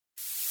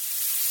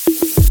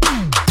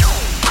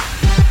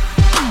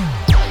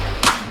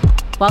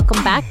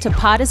Welcome back to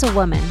Pod as a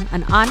Woman,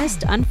 an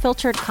honest,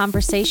 unfiltered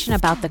conversation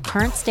about the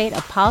current state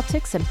of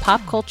politics and pop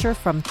culture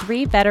from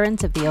three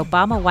veterans of the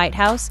Obama White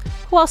House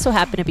who also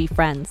happen to be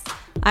friends.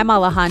 I'm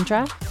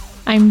Alejandra.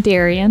 I'm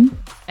Darian.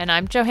 And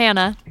I'm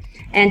Johanna.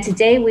 And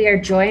today we are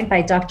joined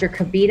by Dr.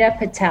 Kavita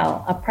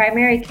Patel, a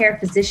primary care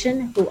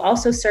physician who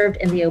also served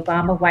in the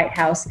Obama White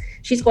House.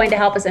 She's going to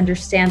help us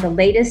understand the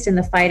latest in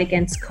the fight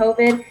against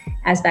COVID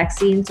as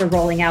vaccines are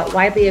rolling out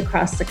widely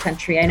across the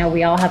country. I know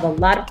we all have a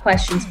lot of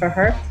questions for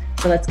her,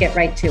 so let's get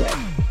right to it.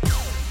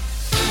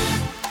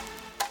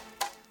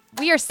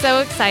 We are so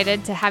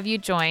excited to have you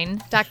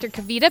join. Dr.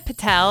 Kavita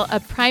Patel,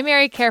 a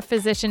primary care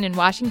physician in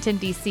Washington,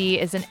 D.C.,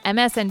 is an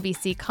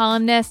MSNBC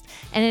columnist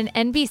and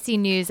an NBC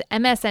News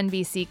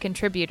MSNBC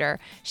contributor.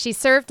 She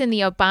served in the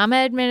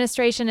Obama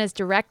administration as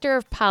Director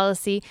of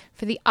Policy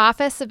for the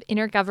Office of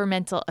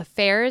Intergovernmental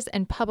Affairs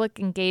and Public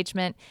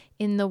Engagement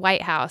in the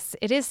White House.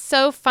 It is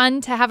so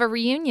fun to have a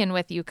reunion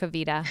with you,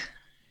 Kavita.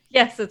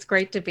 Yes, it's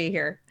great to be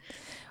here.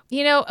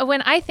 You know,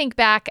 when I think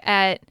back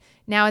at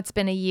now it's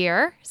been a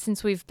year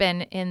since we've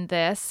been in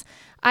this,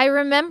 I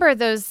remember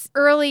those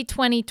early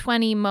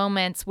 2020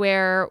 moments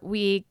where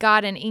we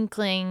got an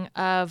inkling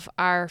of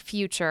our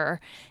future,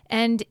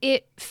 and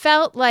it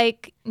felt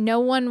like no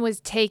one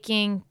was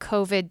taking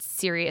COVID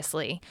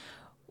seriously.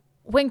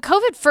 When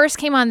COVID first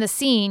came on the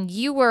scene,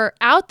 you were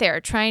out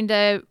there trying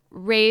to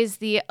raise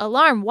the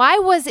alarm. Why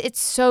was it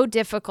so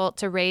difficult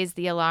to raise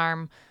the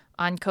alarm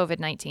on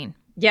COVID-19?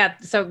 Yeah.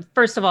 So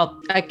first of all,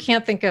 I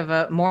can't think of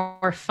a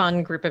more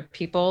fun group of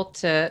people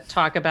to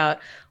talk about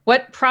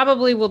what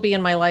probably will be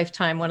in my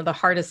lifetime one of the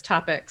hardest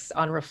topics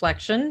on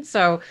reflection.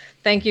 So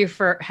thank you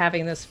for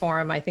having this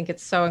forum. I think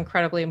it's so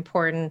incredibly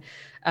important.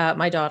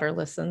 My daughter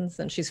listens,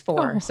 and she's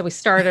 4. So we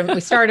start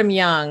them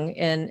young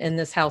in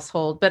this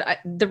household. But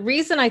the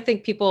reason I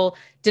think people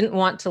didn't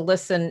want to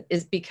listen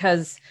is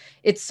because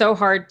it's so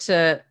hard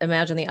to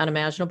imagine the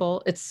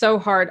unimaginable. It's so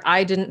hard.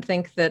 I didn't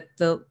think that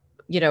the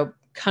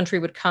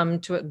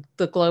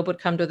globe would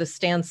come to the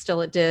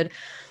standstill it did.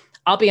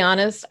 I'll be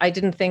honest, I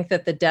didn't think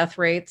that the death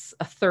rates,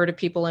 a third of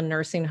people in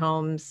nursing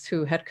homes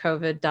who had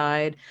COVID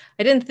died.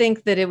 I didn't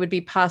think that it would be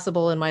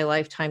possible in my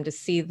lifetime to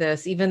see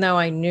this, even though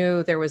I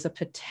knew there was a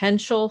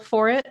potential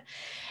for it.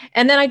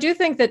 And then I do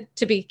think that,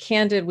 to be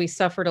candid, we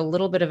suffered a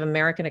little bit of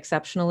American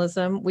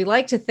exceptionalism. We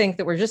like to think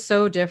that we're just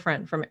so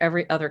different from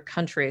every other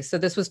country. So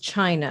this was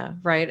China,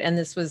 right? And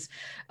this was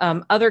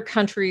other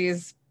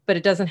countries, but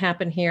it doesn't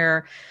happen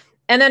here.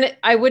 And then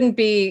I wouldn't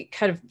be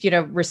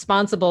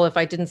responsible if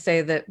I didn't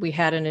say that we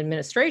had an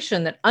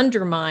administration that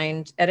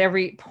undermined at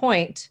every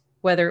point,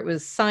 whether it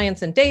was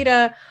science and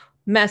data,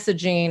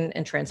 messaging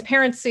and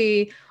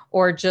transparency,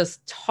 or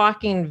just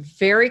talking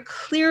very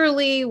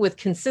clearly with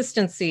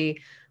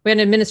consistency. We had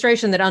an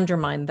administration that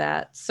undermined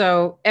that.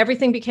 So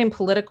everything became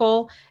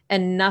political,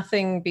 and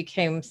nothing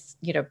became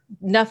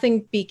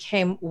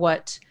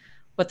what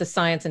the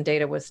science and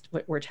data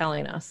were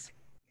telling us.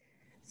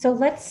 So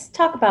let's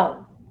talk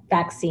about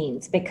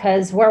vaccines,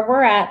 because where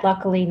we're at,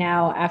 luckily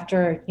now,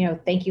 after,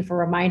 thank you for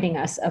reminding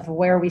us of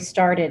where we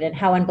started and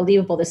how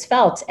unbelievable this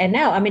felt. And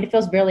now, it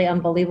feels really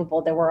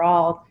unbelievable that we're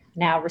all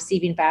now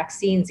receiving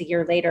vaccines a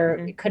year later.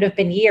 Mm-hmm. It could have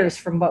been years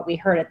from what we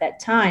heard at that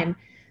time.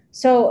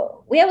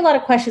 So we have a lot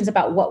of questions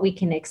about what we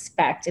can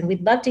expect, and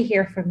we'd love to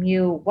hear from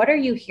you. What are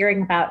you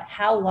hearing about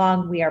how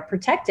long we are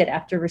protected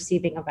after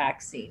receiving a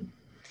vaccine?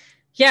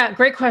 Yeah,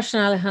 great question,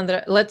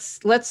 Alejandra.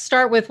 Let's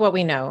start with what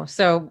we know.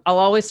 So I'll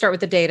always start with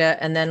the data,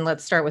 and then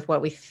let's start with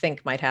what we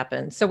think might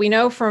happen. So we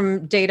know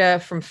from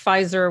data from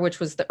Pfizer, which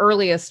was the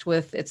earliest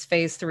with its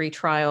phase 3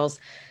 trials,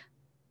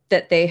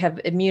 that they have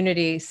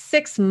immunity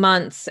 6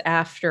 months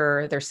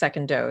after their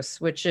second dose,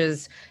 which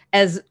is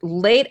as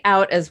late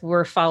out as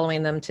we're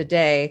following them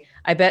today.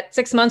 I bet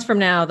 6 months from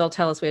now, they'll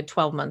tell us we had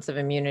 12 months of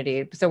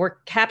immunity. So we're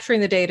capturing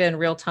the data in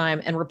real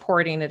time and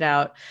reporting it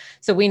out.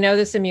 So we know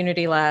this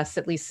immunity lasts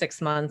at least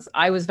 6 months.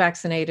 I was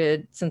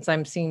vaccinated since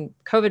I'm seeing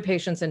COVID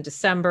patients in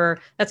December.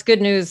 That's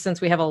good news,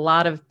 since we have a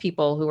lot of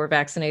people who were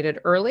vaccinated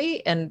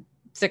early, and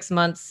 6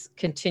 months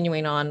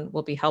continuing on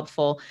will be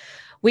helpful.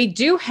 We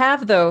do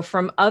have, though,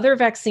 from other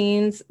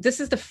vaccines, this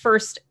is the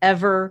first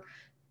ever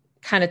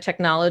kind of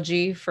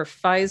technology for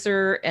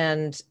Pfizer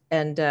and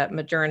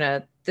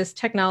Moderna. This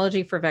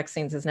technology for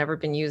vaccines has never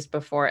been used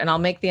before. And I'll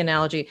make the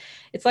analogy.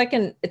 It's like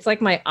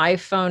my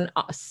iPhone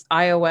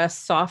iOS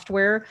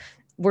software.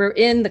 We're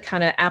in the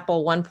kind of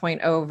Apple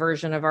 1.0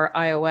 version of our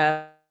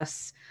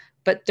iOS,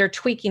 but they're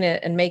tweaking it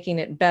and making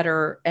it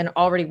better and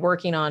already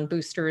working on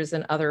boosters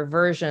and other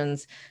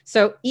versions.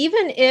 So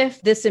even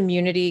if this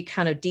immunity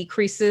kind of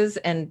decreases,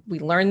 and we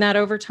learn that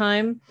over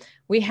time,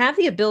 we have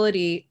the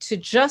ability to,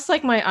 just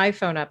like my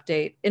iPhone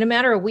update, in a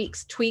matter of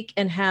weeks, tweak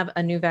and have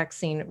a new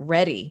vaccine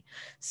ready.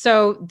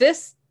 So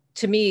this,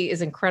 to me,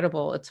 is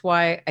incredible. It's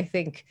why I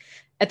think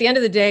at the end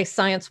of the day,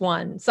 science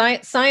won.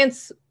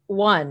 Science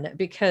won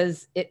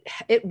because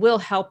it will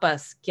help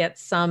us get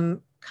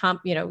some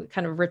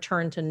kind of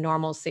return to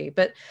normalcy.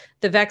 But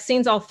the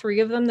vaccines, all 3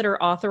 of them that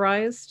are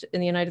authorized in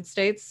the United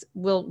States,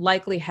 will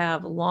likely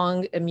have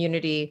long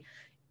immunity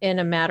in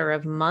a matter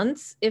of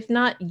months, if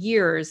not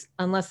years,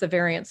 unless the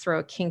variants throw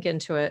a kink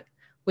into it,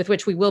 with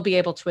which we will be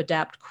able to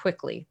adapt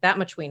quickly. That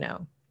much we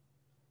know.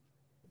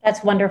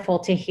 That's wonderful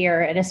to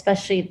hear, and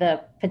especially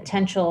the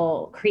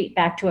potential creep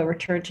back to a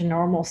return to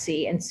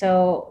normalcy. And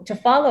so, to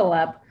follow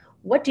up,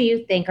 what do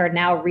you think are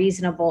now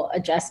reasonable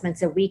adjustments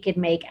that we could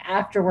make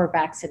after we're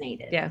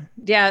vaccinated?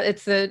 Yeah.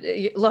 It's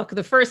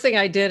the first thing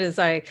I did is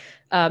I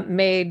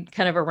made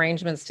kind of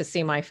arrangements to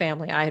see my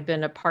family. I had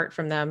been apart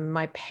from them.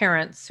 My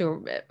parents,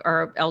 who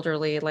are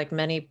elderly, like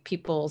many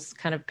people's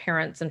kind of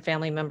parents and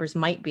family members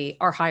might be,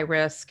 are high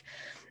risk.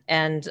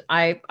 And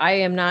I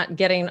am not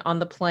getting on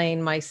the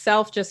plane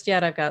myself just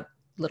yet. I've got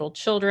little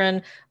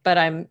children, but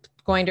I'm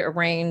going to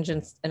arrange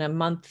in a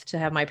month to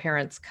have my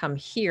parents come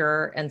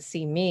here and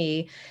see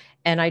me.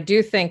 And I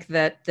do think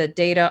that the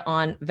data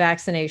on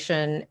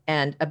vaccination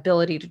and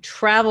ability to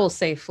travel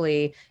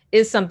safely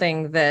is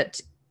something that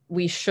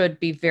we should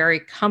be very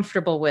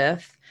comfortable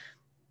with.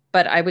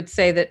 But I would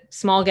say that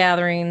small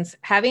gatherings,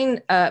 having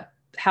a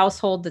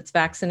household that's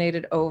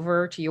vaccinated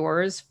over to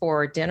yours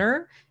for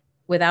dinner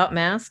without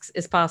masks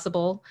is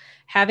possible.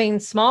 Having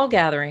small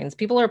gatherings,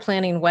 people are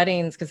planning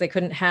weddings because they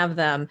couldn't have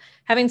them.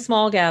 Having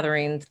small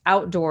gatherings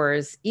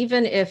outdoors,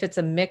 even if it's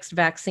a mixed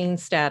vaccine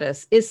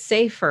status, is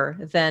safer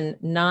than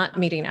not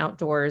meeting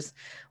outdoors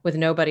with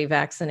nobody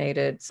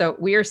vaccinated. So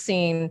we are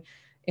seeing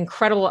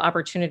incredible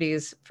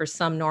opportunities for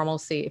some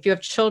normalcy. If you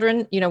have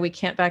children, we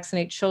can't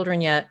vaccinate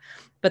children yet,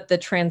 but the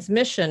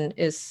transmission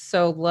is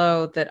so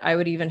low that I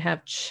would even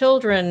have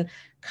children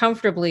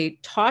comfortably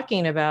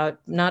talking about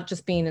not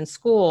just being in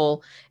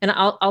school. And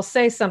I'll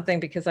say something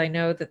because I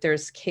know that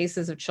there's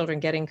cases of children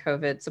getting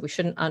COVID, so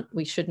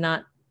we should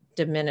not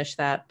diminish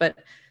that. But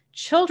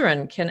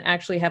children can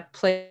actually have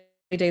play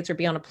dates or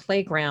be on a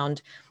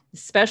playground,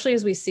 especially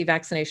as we see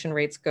vaccination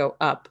rates go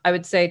up. I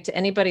would say to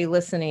anybody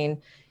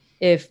listening,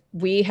 if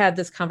we had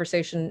this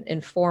conversation in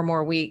 4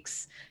 more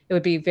weeks, it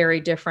would be very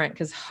different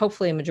because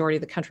hopefully a majority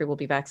of the country will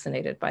be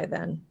vaccinated by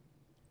then.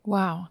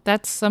 Wow,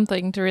 that's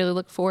something to really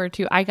look forward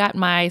to. I got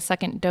my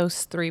second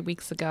dose 3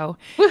 weeks ago.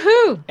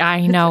 Woohoo!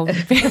 I know.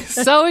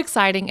 So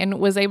exciting, and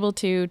was able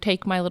to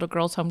take my little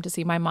girls home to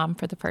see my mom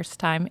for the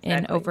first time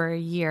in over a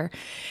year.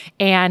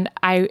 And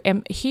I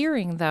am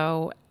hearing,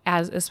 though,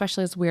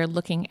 especially as we're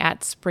looking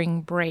at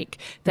spring break,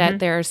 that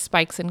there are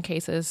spikes in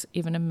cases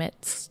even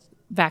amidst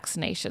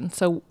vaccination.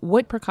 So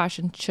what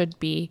precautions should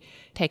be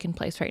taking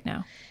place right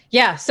now?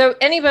 Yeah. So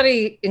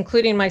anybody,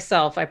 including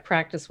myself, I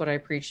practice what I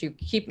preach. You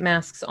keep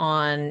masks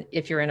on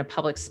if you're in a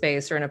public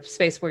space or in a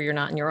space where you're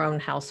not in your own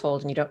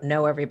household and you don't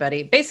know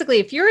everybody. Basically,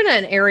 if you're in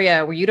an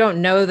area where you don't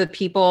know the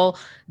people,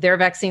 their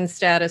vaccine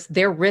status,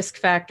 their risk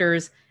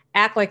factors,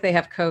 act like they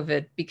have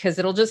COVID, because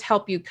it'll just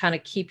help you kind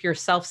of keep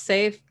yourself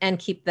safe and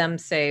keep them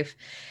safe.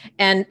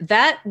 And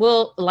that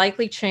will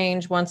likely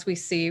change once we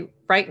see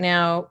right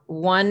now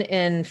 1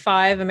 in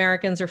 5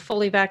 Americans are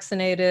fully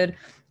vaccinated.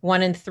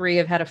 1 in 3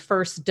 have had a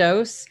first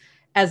dose.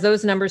 As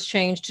those numbers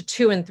change to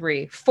 2 and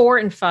 3, 4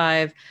 and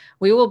 5,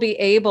 we will be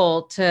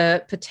able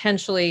to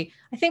potentially,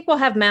 I think we'll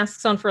have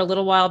masks on for a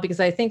little while,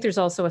 because I think there's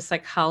also a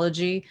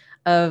psychology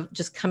of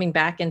just coming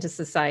back into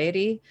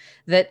society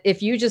that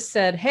if you just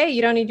said, hey,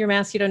 you don't need your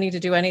mask, you don't need to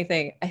do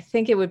anything, I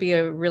think it would be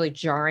a really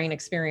jarring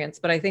experience.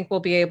 But I think we'll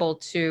be able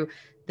to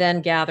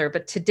then gather.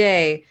 But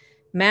today,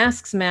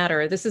 masks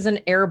matter. This is an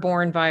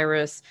airborne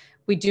virus.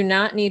 We do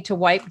not need to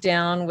wipe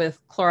down with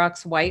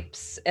Clorox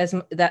wipes, as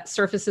that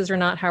surfaces are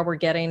not how we're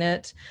getting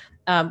it.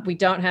 We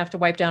don't have to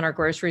wipe down our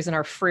groceries and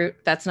our fruit.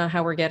 That's not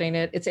how we're getting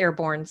it. It's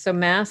airborne. So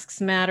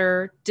masks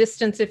matter.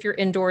 Distance if you're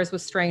indoors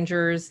with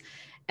strangers,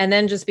 and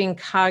then just being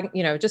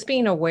just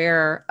being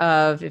aware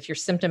of if you're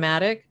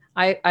symptomatic.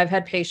 I've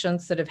had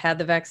patients that have had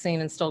the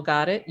vaccine and still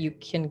got it. You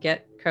can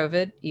get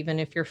COVID even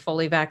if you're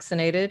fully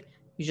vaccinated.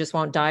 You just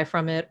won't die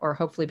from it or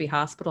hopefully be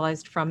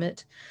hospitalized from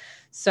it.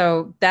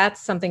 So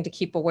that's something to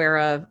keep aware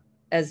of,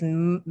 as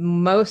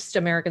most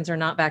Americans are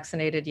not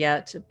vaccinated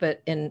yet,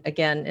 but in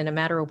a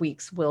matter of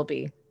weeks will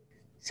be.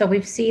 So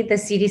we've seen the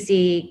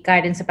CDC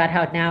guidance about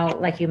how now,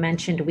 like you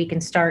mentioned, we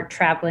can start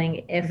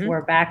traveling if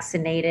we're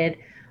vaccinated.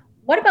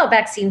 What about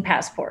vaccine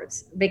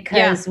passports?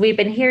 Because we've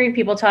been hearing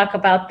people talk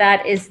about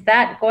that. Is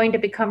that going to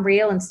become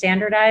real and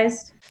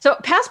standardized? So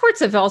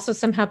passports have also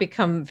somehow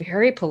become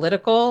very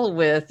political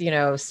with,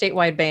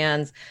 statewide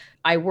bans.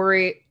 I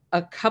worry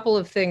a couple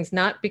of things,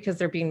 not because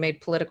they're being made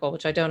political,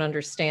 which I don't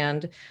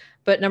understand.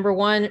 But number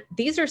one,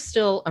 these are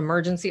still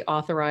emergency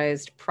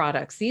authorized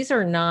products. These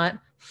are not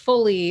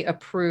fully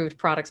approved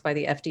products by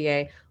the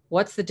FDA.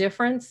 What's the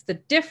difference? The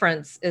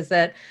difference is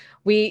that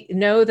we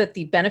know that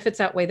the benefits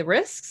outweigh the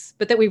risks,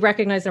 but that we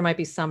recognize there might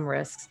be some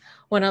risks.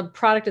 When a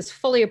product is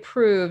fully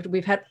approved,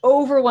 we've had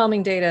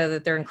overwhelming data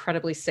that they're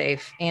incredibly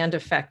safe and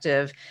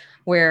effective,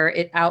 where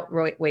it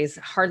outweighs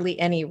hardly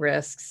any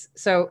risks.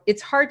 So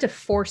it's hard to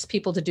force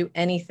people to do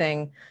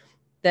anything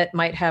that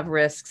might have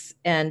risks,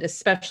 and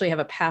especially have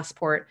a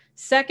passport.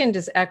 Second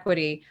is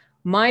equity.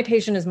 My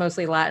patient is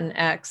mostly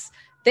Latinx.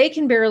 They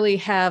can barely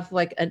have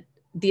like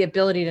the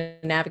ability to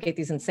navigate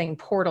these insane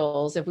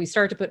portals, if we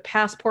start to put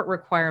passport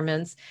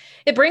requirements,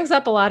 it brings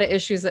up a lot of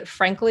issues that,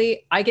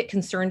 frankly, I get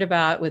concerned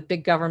about with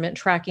big government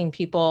tracking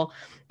people.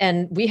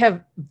 And we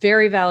have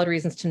very valid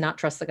reasons to not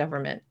trust the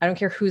government. I don't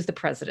care who's the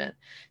president.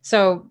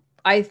 So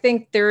I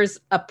think there's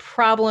a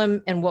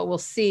problem. And what we'll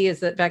see is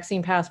that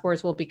vaccine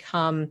passports will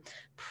become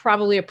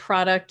probably a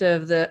product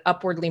of the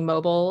upwardly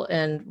mobile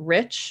and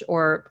rich,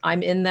 or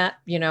I'm in that,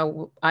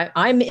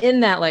 I'm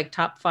in that like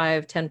top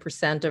 5,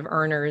 10% of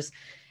earners.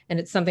 And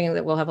it's something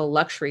that we'll have a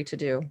luxury to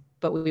do,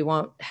 but we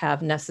won't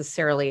have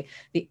necessarily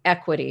the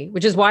equity,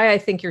 which is why I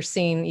think you're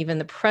seeing even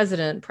the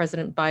President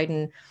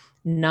Biden,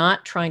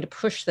 not trying to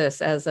push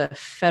this as a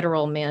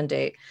federal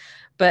mandate.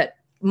 But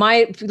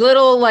my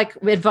little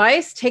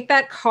advice, take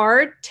that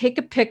card, take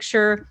a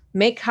picture,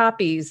 make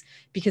copies,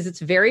 because it's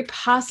very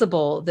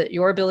possible that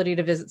your ability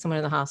to visit someone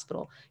in the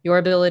hospital, your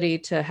ability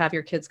to have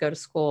your kids go to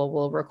school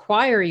will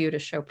require you to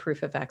show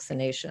proof of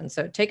vaccination.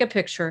 So take a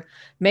picture,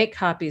 make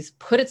copies,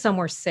 put it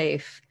somewhere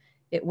safe.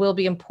 It will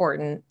be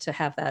important to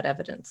have that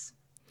evidence.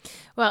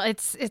 Well,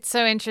 it's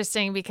so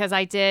interesting because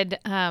I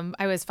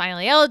was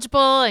finally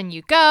eligible, and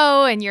you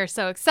go and you're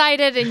so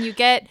excited and you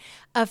get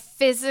a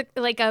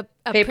physical, like a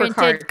paper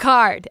printed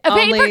card.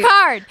 Paper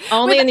card.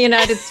 Only in the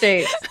United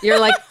States. You're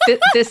like,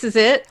 this is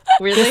it?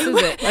 Really? This is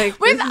it.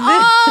 With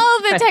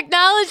all the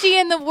technology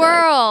in the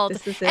world.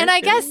 This is it? And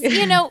I guess,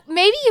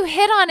 maybe you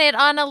hit on it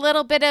on a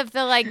little bit of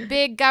the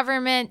big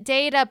government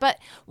data, but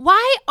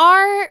why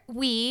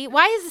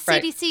is the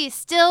CDC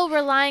still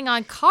relying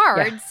on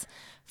cards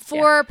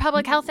for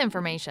public health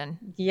information?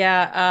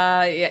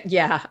 Yeah.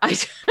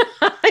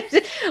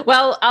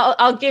 Well,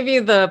 I'll give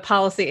you the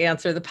policy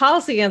answer. The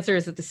policy answer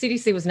is that the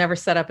CDC was never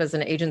set up as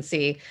an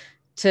agency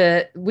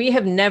we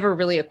have never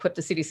really equipped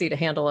the CDC to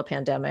handle a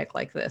pandemic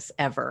like this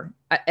ever.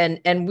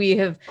 And we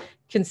have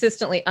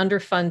consistently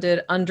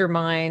underfunded,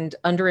 undermined,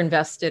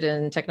 underinvested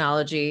in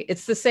technology.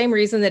 It's the same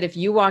reason that if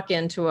you walk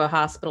into a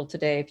hospital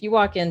today, if you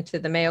walk into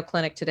the Mayo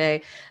Clinic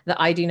today, the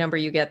ID number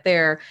you get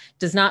there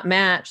does not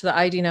match the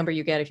ID number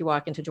you get if you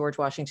walk into George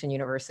Washington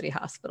University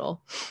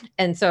Hospital.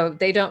 And so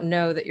they don't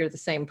know that you're the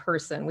same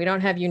person. We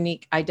don't have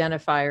unique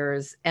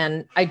identifiers.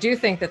 And I do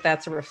think that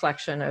that's a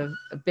reflection of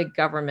big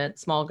government,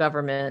 small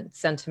government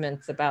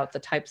sentiments about the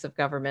types of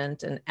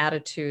government and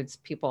attitudes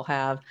people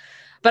have.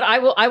 But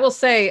I will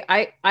say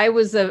I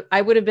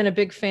would have been a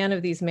big fan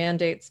of these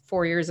mandates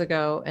 4 years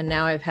ago, and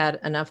now I've had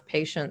enough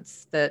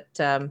patience that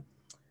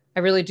I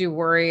really do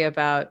worry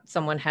about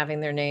someone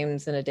having their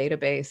names in a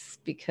database,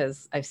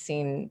 because I've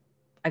seen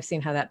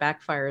how that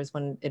backfires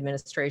when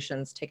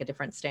administrations take a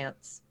different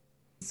stance.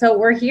 So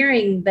we're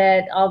hearing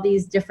that all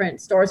these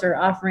different stores are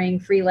offering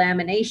free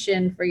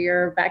lamination for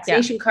your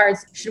vaccination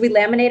cards. Should we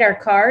laminate our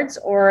cards,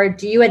 or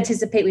do you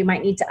anticipate we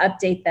might need to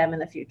update them in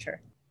the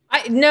future?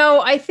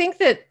 No, I think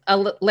that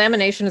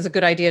lamination is a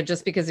good idea,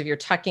 just because if you're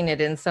tucking it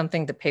in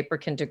something, the paper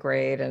can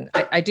degrade. And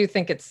I do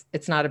think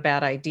it's not a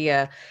bad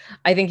idea.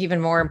 I think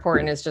even more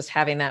important is just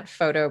having that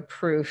photo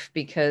proof,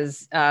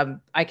 because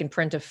I can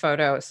print a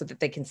photo so that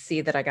they can see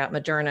that I got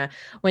Moderna.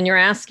 When you're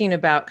asking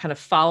about kind of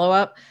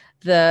follow-up,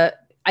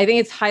 I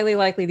think it's highly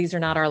likely these are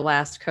not our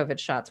last COVID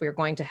shots. We are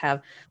going to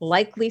have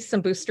likely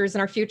some boosters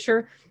in our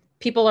future.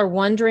 People are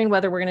wondering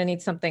whether we're going to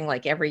need something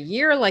like every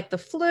year, like the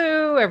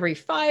flu, every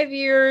 5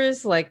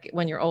 years, like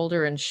when you're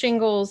older, and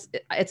shingles.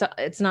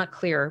 It's not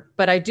clear,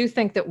 but I do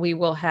think that we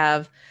will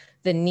have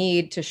the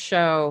need to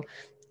show,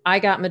 I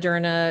got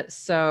Moderna,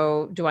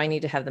 so do I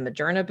need to have the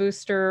Moderna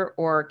booster,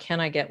 or can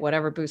I get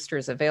whatever booster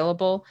is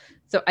available?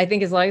 So I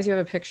think as long as you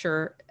have a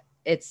picture,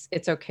 it's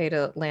okay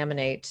to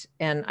laminate.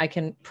 And I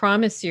can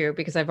promise you,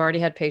 because I've already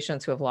had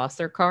patients who have lost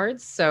their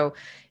cards, so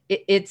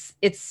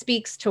it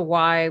speaks to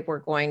why we're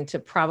going to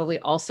probably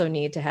also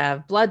need to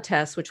have blood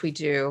tests, which we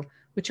do,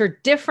 which are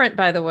different,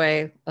 by the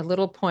way. A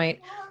little point,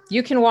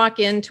 you can walk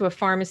into a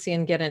pharmacy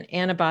and get an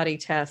antibody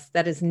test.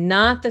 That is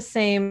not the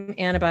same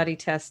antibody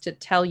test to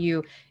tell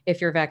you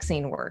if your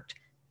vaccine worked.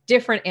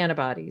 Different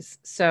antibodies.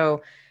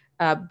 So,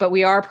 but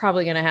we are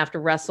probably going to have to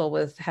wrestle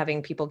with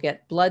having people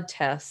get blood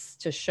tests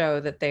to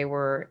show that they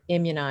were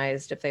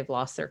immunized if they've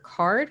lost their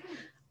card.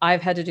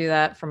 I've had to do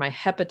that for my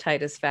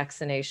hepatitis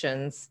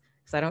vaccinations,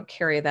 I don't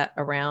carry that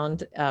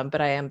around,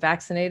 but I am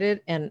vaccinated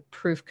and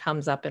proof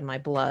comes up in my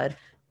blood.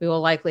 We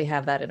will likely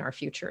have that in our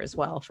future as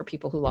well for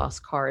people who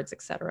lost cards,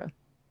 et cetera.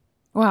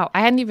 Wow.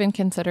 I hadn't even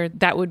considered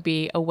that would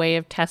be a way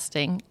of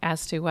testing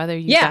as to whether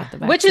you got the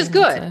vaccine. Which is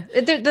good.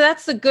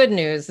 That's the good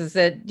news, is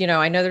that,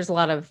 I know there's a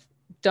lot of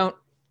don't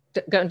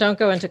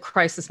go into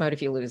crisis mode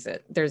if you lose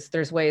it.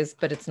 There's ways,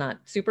 but it's not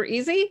super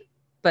easy,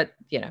 but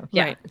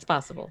right. It's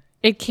possible.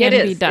 It can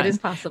be done. It is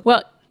possible.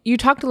 Well, you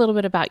talked a little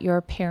bit about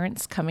your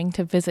parents coming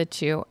to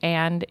visit you,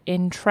 and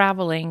in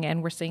traveling,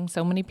 and we're seeing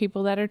so many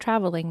people that are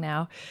traveling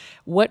now.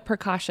 What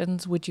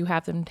precautions would you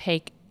have them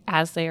take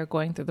as they are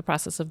going through the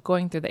process of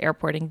going through the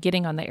airport and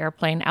getting on the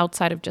airplane,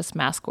 outside of just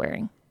mask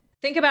wearing?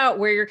 think about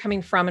where you're coming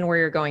from and where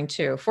you're going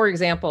to. For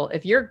example,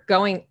 if you're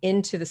going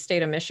into the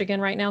state of Michigan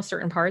right now,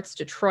 certain parts,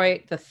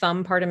 Detroit, the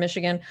thumb part of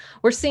Michigan,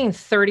 we're seeing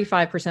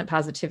 35%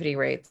 positivity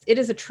rates. It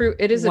is a true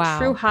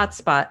Wow.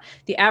 hotspot.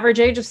 The average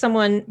age of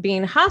someone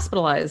being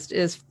hospitalized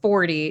is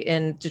 40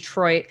 in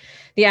Detroit.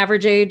 The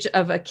average age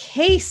of a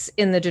case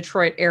in the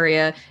Detroit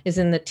area is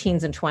in the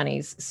teens and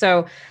 20s.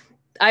 So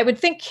I would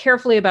think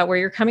carefully about where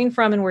you're coming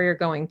from and where you're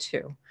going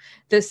to.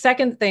 The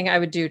second thing I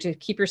would do to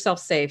keep yourself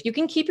safe, you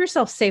can keep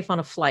yourself safe on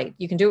a flight.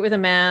 You can do it with a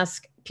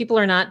mask. People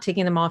are not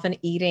taking them off and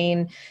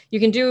eating. You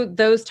can do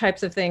those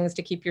types of things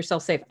to keep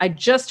yourself safe. I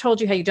just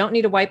told you how you don't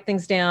need to wipe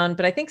things down,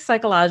 but I think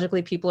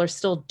psychologically people are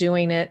still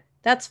doing it.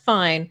 That's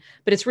fine,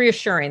 but it's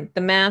reassuring.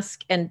 The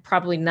mask and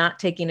probably not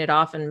taking it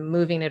off and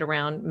moving it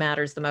around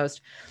matters the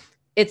most.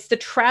 It's the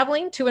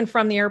traveling to and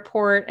from the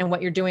airport and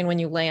what you're doing when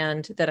you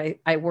land that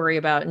I worry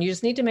about. And you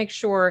just need to make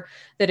sure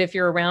that if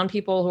you're around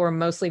people who are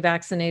mostly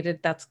vaccinated,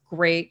 that's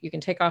great. You can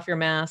take off your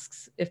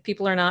masks. If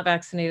people are not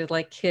vaccinated,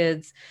 like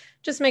kids,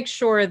 just make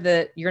sure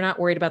that you're not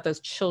worried about those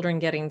children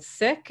getting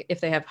sick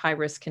if they have high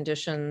risk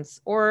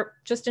conditions, or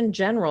just in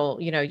general,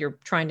 you're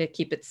trying to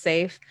keep it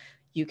safe.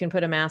 You can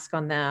put a mask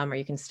on them or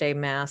you can stay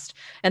masked.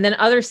 And then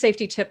other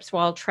safety tips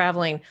while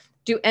traveling,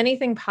 do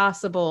anything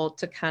possible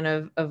to kind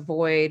of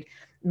avoid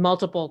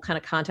multiple kind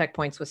of contact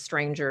points with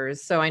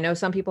strangers. So I know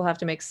some people have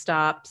to make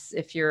stops.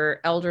 If you're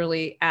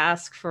elderly,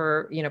 ask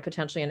for,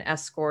 potentially an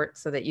escort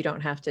so that you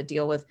don't have to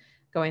deal with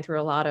going through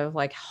a lot of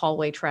like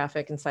hallway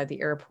traffic inside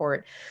the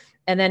airport.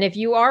 And then if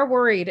you are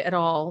worried at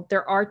all,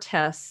 there are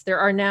tests. There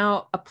are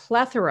now a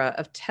plethora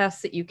of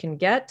tests that you can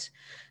get.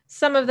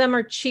 Some of them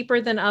are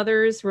cheaper than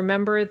others.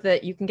 Remember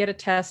that you can get a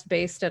test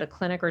based at a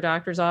clinic or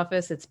doctor's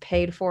office. It's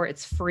paid for,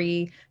 it's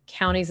free.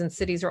 Counties and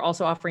cities are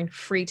also offering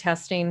free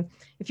testing.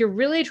 If you're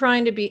really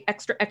trying to be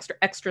extra, extra,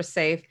 extra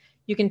safe,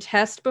 you can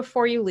test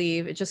before you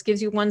leave. It just gives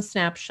you one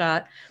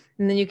snapshot.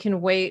 And then you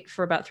can wait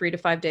for about 3 to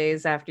 5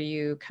 days after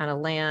you kind of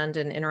land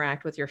and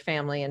interact with your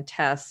family and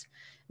test.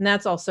 And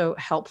that's also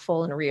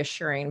helpful and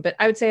reassuring. But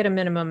I would say at a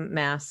minimum,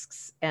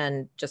 masks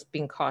and just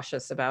being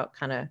cautious about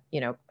kind of,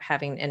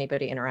 having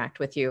anybody interact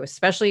with you,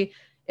 especially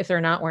if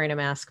they're not wearing a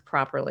mask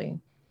properly.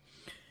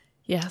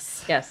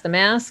 Yes. Yes. The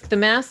mask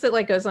that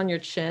like goes on your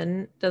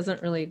chin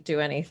doesn't really do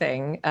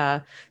anything.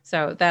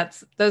 So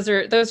those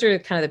are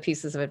kind of the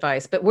pieces of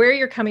advice. But where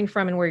you're coming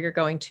from and where you're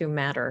going to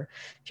matter.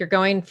 If you're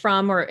going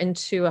from or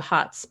into a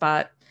hot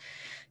spot,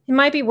 it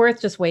might be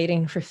worth just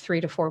waiting for 3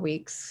 to 4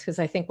 weeks, because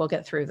I think we'll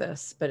get through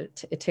this, but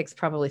it takes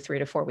probably 3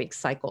 to 4 week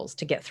cycles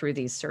to get through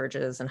these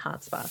surges and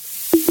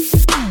hotspots.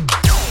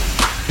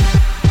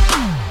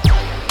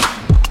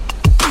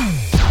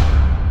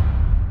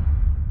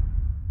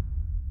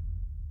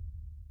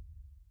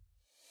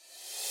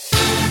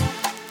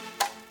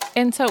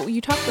 And so you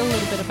talked a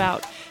little bit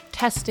about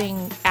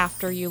testing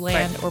after you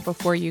land or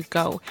before you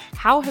go.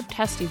 How have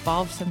tests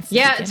evolved since the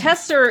beginning?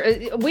 Tests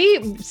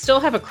we still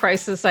have a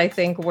crisis, I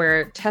think,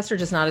 where tests are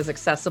just not as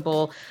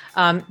accessible.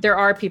 There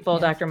are people,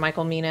 Dr.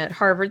 Michael Mina at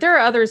Harvard, there are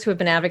others who have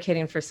been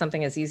advocating for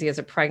something as easy as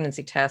a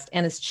pregnancy test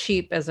and as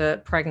cheap as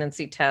a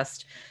pregnancy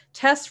test.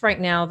 Tests right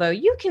now, though,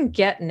 you can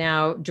get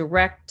now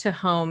direct to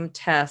home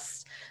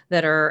tests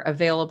that are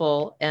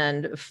available.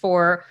 And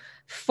for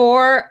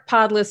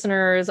pod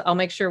listeners, I'll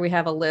make sure we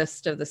have a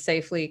list of the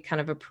safely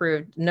kind of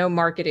approved, no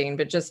marketing,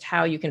 but just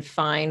how you can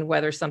find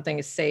whether something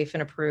is safe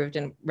and approved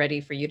and ready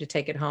for you to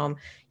take it home.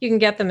 You can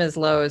get them as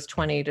low as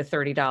 $20 to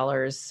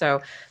 $30. So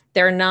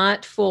they're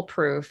not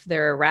foolproof.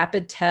 They're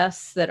rapid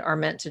tests that are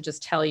meant to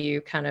just tell you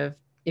kind of,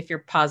 if you're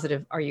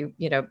positive, are you,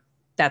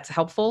 that's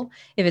helpful.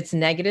 If it's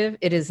negative,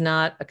 it is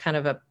not a kind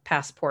of a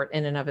passport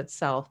in and of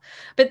itself.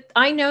 But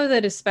I know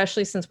that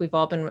especially since we've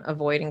all been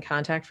avoiding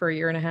contact for a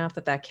year and a half,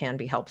 that can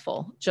be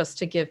helpful just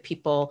to give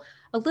people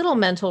a little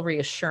mental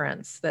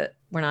reassurance that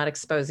we're not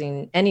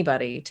exposing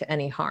anybody to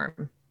any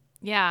harm.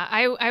 Yeah,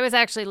 I was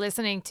actually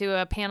listening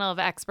to a panel of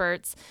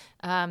experts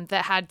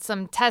that had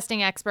some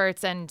testing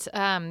experts and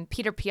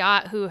Peter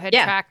Piot, who had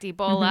tracked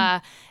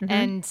Ebola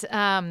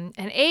and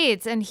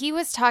AIDS. And he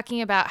was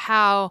talking about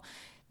how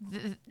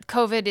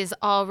COVID is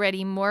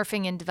already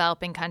morphing in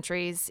developing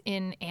countries,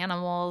 in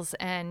animals,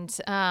 and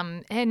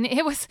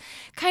it was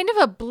kind of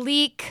a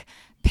bleak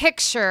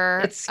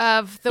picture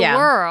of the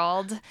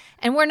world.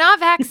 And we're not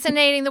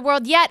vaccinating the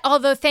world yet,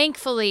 although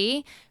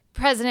thankfully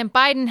President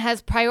Biden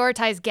has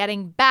prioritized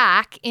getting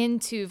back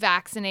into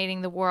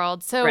vaccinating the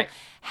world. So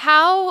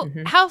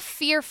how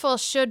fearful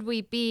should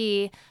we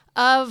be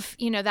of,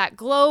 that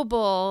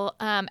global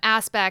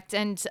aspect?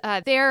 And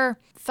their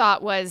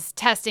thought was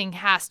testing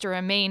has to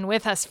remain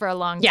with us for a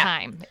long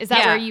time. Is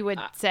that where you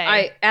would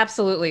say?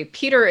 Absolutely.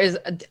 Peter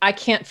I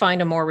can't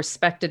find a more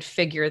respected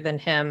figure than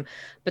him,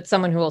 but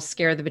someone who will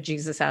scare the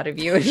bejesus out of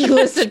you if you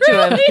listen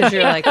to him, because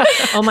you're like,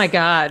 oh my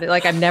God,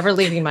 like I'm never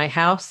leaving my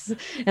house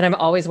and I'm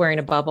always wearing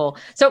a bubble.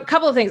 So a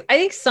couple of things. I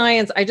think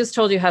science, I just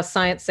told you how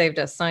science saved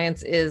us.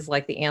 Science is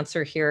like the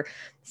answer here.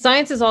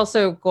 Science is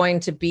also going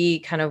to be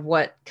kind of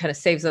what kind of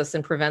saves us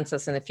and prevents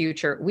us in the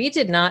future. We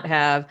did not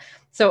have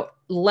So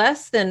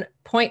less than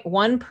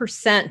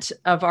 0.1%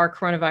 of our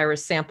coronavirus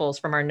samples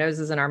from our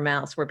noses and our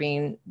mouths were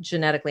being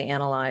genetically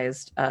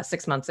analyzed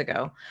 6 months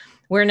ago.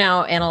 We're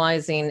now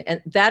analyzing,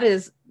 and that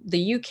is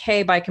the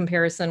UK by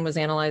comparison was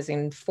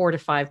analyzing 4 to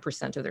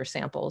 5% of their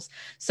samples.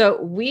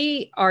 So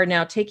we are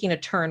now taking a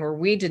turn where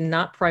we did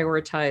not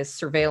prioritize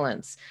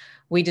surveillance.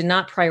 We did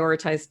not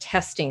prioritize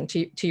testing,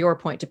 to your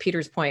point, to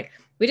Peter's point.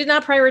 We did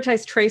not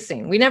prioritize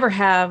tracing. We never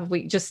have.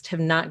 We just have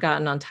not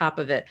gotten on top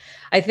of it.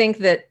 I think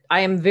that I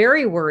am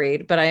very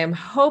worried, but I am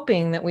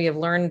hoping that we have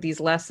learned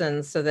these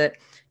lessons so that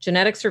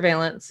genetic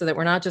surveillance, so that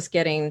we're not just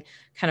getting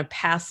kind of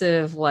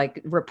passive like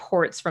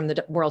reports from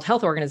the World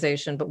Health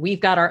Organization, but we've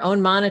got our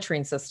own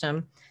monitoring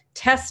system,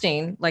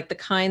 testing like the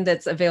kind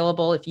that's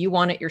available if you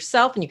want it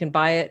yourself and you can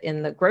buy it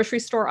in the grocery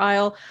store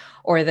aisle,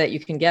 or that you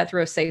can get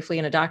through safely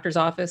in a doctor's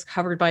office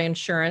covered by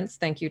insurance.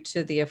 Thank you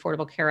to the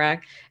Affordable Care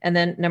Act. And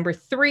then number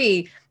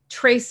 3,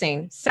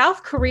 tracing.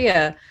 South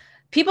Korea,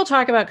 people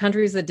talk about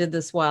countries that did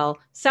this well.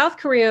 South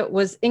Korea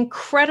was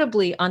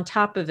incredibly on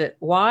top of it.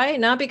 Why?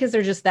 Not because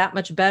they're just that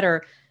much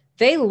better.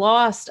 They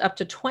lost up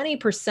to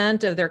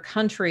 20% of their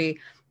country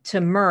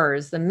to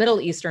MERS, the Middle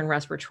Eastern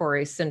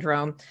Respiratory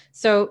Syndrome.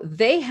 So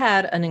they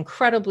had an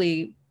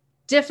incredibly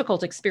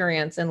difficult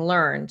experience and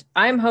learned.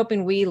 I'm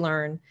hoping we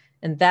learn.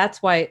 And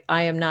that's why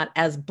I am not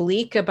as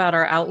bleak about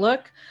our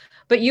outlook.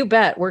 But you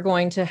bet we're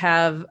going to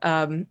have,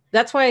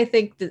 that's why I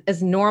think that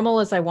as normal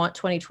as I want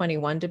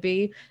 2021 to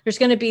be, there's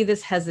going to be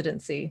this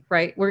hesitancy,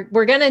 right?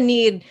 We're going to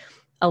need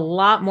a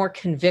lot more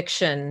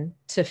conviction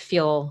to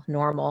feel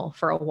normal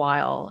for a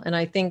while. And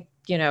I think,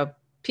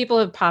 people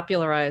have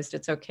popularized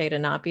it's okay to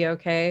not be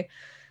okay.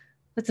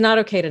 It's not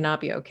okay to not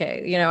be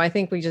okay. I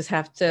think we just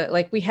have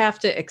to, we have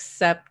to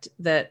accept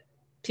that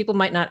people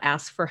might not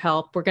ask for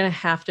help. We're going to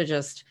have to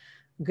just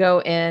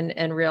go in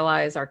and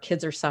realize our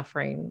kids are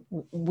suffering.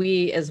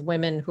 We as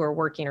women who are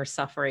working are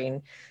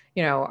suffering.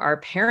 Our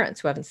parents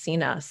who haven't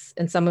seen us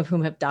and some of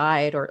whom have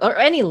died, or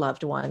any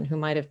loved one who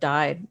might have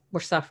died, were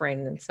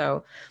suffering. And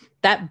so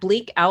that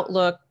bleak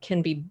outlook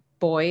can be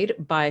buoyed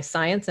by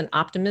science and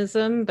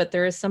optimism, but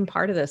there is some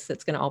part of this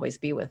that's going to always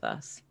be with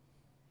us.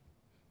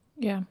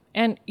 Yeah.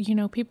 And,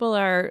 people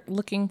are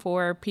looking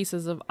for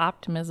pieces of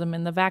optimism,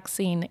 and the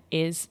vaccine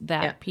is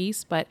that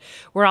piece. But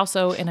we're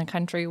also in a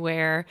country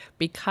where,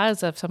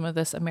 because of some of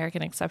this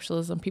American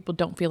exceptionalism, people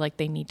don't feel like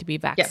they need to be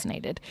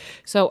vaccinated.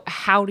 So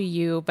how do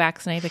you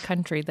vaccinate a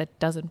country that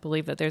doesn't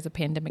believe that there's a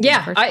pandemic?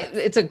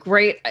 It's a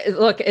great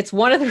look. It's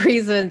one of the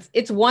reasons,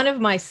 it's one of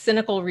my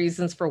cynical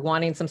reasons for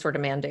wanting some sort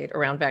of mandate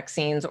around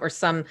vaccines, or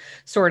some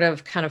sort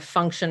of kind of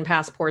function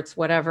passports,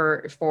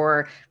 whatever,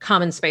 for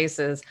common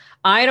spaces.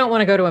 I don't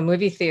want to go to a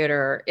movie theater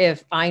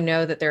if I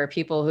know that there are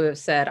people who have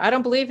said, I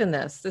don't believe in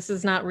this. This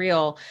is not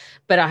real.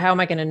 But how am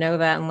I going to know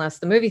that unless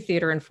the movie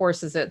theater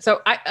enforces it?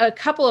 So a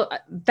couple of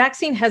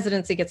vaccine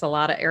hesitancy gets a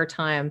lot of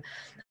airtime.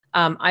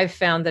 I've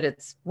found that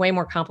it's way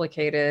more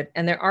complicated.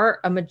 And there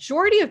are a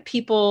majority of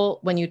people,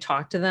 when you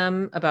talk to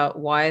them about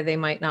why they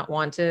might not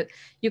want it,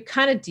 you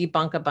kind of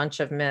debunk a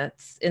bunch of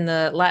myths. In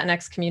the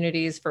Latinx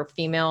communities for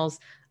females,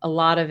 a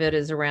lot of it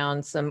is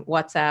around some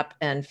WhatsApp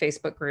and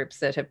Facebook groups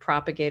that have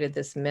propagated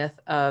this myth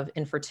of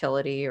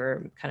infertility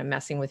or kind of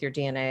messing with your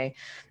DNA.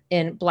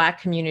 In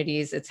Black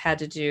communities, it's had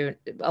to do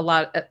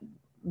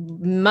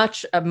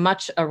much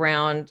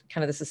around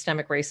kind of the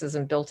systemic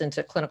racism built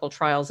into clinical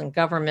trials and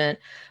government.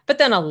 But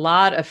then a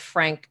lot of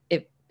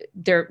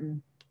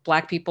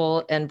Black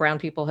people and brown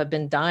people have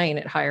been dying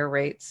at higher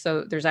rates.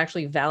 So there's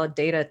actually valid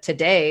data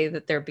today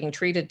that they're being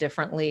treated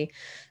differently.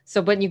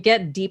 So when you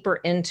get deeper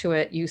into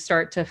it, you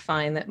start to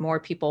find that more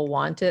people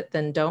want it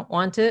than don't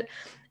want it.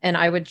 And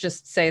I would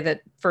just say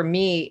that for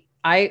me,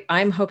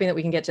 I'm hoping that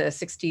we can get to a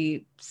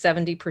 60,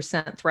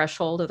 70%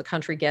 threshold of the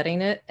country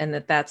getting it, and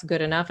that's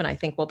good enough. And I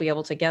think we'll be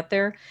able to get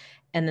there.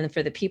 And then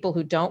for the people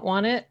who don't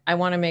want it, I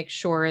want to make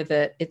sure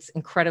that it's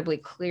incredibly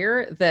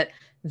clear that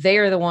they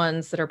are the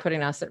ones that are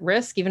putting us at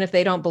risk, even if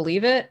they don't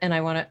believe it. And I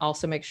want to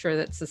also make sure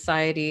that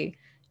society,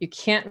 you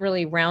can't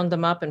really round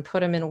them up and put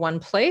them in one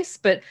place,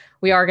 but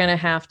we are going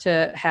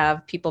to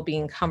have people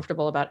being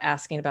comfortable about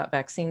asking about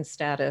vaccine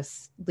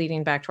status,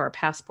 leading back to our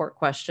passport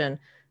question,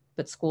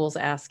 but schools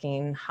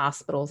asking,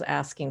 hospitals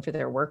asking for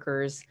their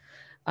workers,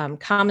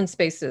 common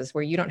spaces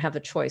where you don't have the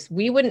choice.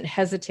 We wouldn't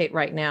hesitate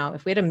right now.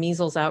 If we had a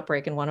measles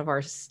outbreak in one of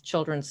our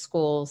children's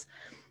schools,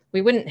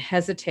 we wouldn't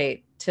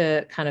hesitate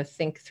to kind of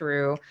think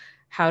through,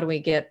 how do we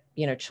get,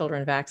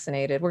 children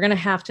vaccinated? We're going to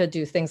have to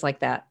do things like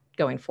that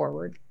going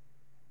forward.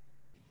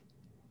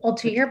 Well,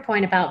 to your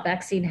point about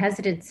vaccine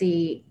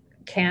hesitancy,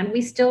 can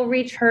we still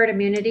reach herd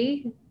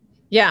immunity?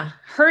 Yeah,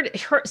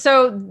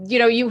 so,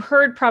 you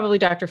heard probably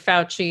Dr.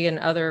 Fauci and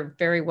other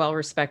very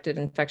well-respected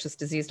infectious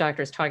disease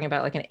doctors talking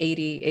about like an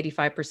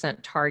 85%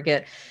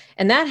 target.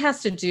 And that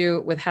has to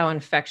do with how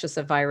infectious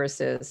a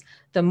virus is.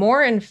 The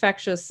more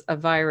infectious a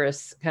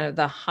virus, kind of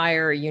the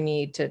higher you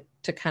need to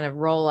kind of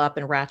roll up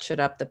and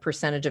ratchet up the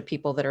percentage of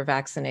people that are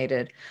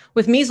vaccinated,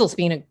 with measles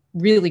being a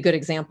really good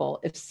example.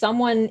 If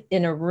someone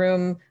in a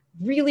room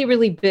really,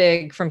 really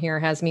big from here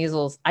has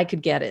measles, I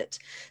could get it.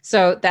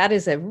 So that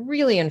is a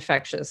really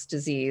infectious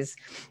disease.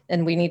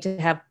 And we need to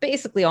have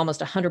basically almost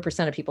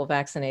 100% of people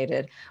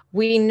vaccinated.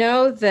 We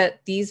know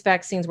that these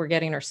vaccines we're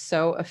getting are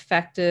so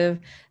effective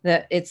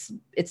that it's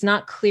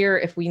not clear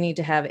if we need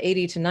to have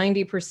 80 to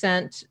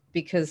 90%,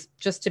 because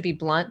just to be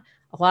blunt,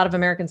 a lot of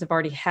Americans have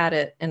already had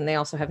it, and they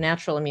also have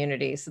natural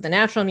immunity. So the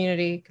natural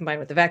immunity combined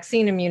with the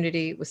vaccine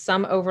immunity with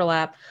some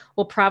overlap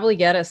will probably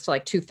get us to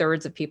like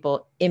 2/3 of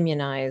people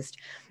immunized.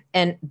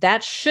 And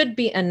that should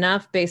be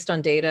enough based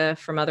on data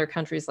from other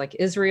countries like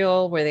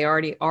Israel, where they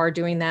already are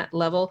doing that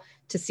level,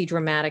 to see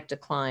dramatic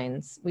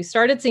declines. We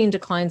started seeing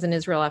declines in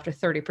Israel after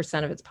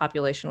 30% of its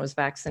population was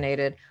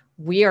vaccinated.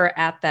 We are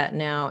at that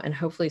now, and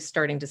hopefully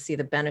starting to see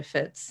the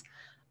benefits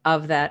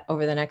of that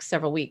over the next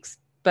several weeks.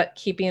 But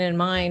keeping in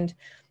mind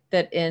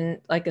that in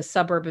like a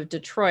suburb of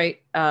Detroit,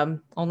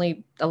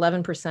 only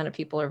 11% of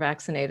people are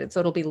vaccinated.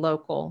 So it'll be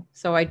local.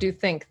 So I do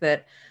think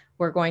that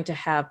we're going to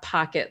have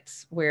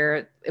pockets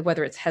where,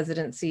 whether it's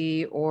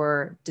hesitancy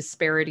or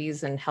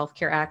disparities in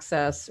healthcare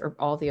access or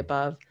all the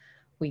above,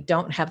 we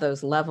don't have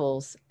those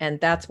levels. And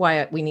that's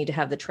why we need to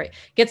have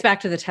gets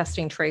back to the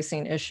testing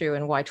tracing issue,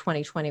 and why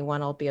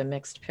 2021 will be a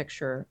mixed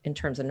picture in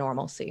terms of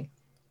normalcy.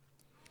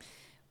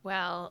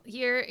 Well,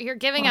 you're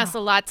giving us a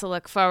lot to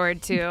look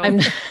forward to.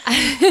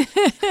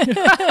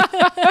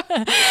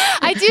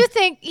 I do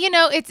think,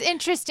 it's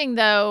interesting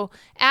though,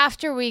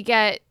 after we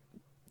get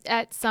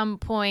at some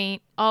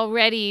point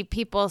already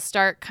people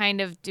start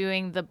kind of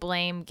doing the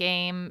blame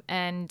game.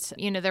 And,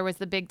 there was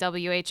the big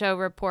WHO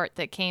report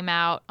that came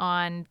out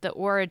on the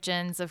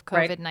origins of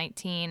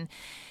COVID-19. Right.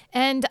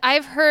 And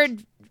I've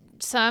heard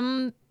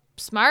some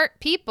smart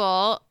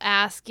people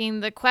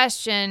asking the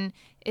question,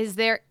 is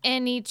there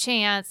any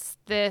chance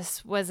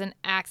this was an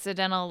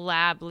accidental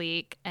lab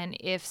leak? And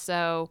if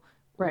so,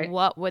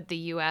 what would the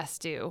U.S.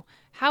 do?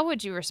 How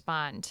would you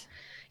respond?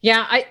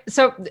 Yeah,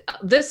 so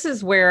this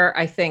is where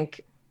I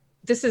think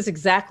this is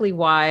exactly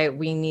why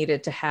we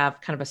needed to have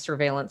kind of a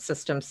surveillance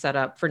system set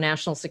up for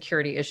national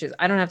security issues.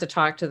 I don't have to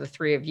talk to the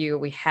three of you.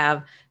 We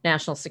have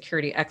national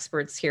security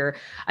experts here.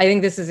 I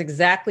think this is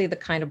exactly the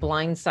kind of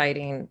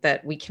blindsiding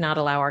that we cannot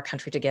allow our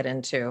country to get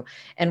into.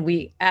 And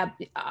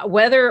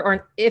whether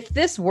or if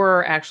this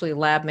were actually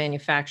lab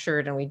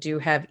manufactured, and we do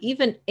have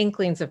even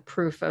inklings of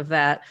proof of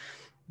that,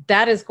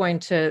 that is going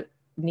to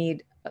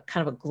need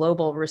kind of a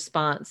global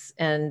response.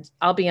 And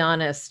I'll be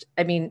honest,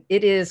 I mean,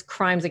 it is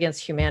crimes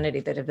against humanity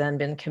that have then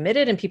been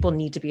committed, and people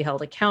need to be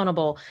held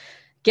accountable.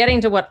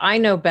 Getting to what I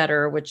know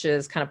better, which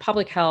is kind of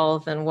public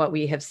health and what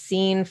we have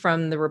seen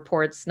from the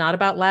reports, not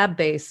about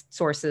lab-based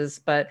sources,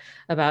 but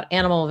about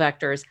animal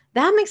vectors,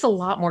 that makes a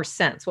lot more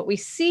sense. What we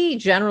see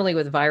generally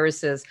with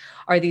viruses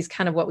are these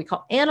kind of what we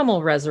call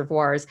animal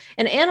reservoirs,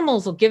 and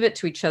animals will give it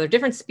to each other,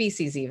 different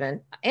species even.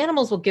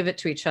 Animals will give it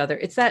to each other.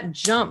 It's that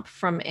jump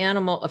from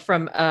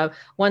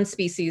one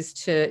species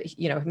to,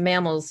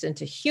 mammals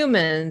into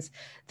humans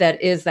that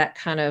is that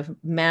kind of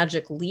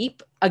magic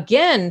leap.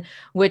 Again,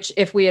 which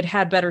if we had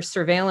had better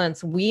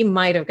surveillance, we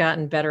might have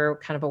gotten better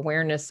kind of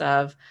awareness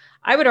of.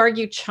 I would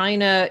argue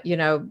China,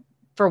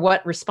 for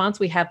what response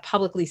we have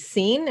publicly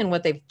seen and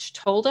what they've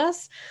told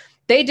us,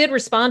 they did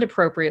respond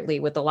appropriately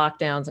with the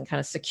lockdowns and kind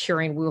of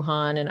securing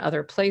Wuhan and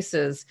other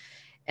places.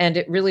 And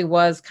it really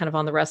was kind of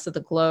on the rest of the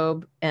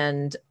globe.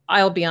 And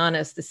I'll be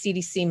honest, the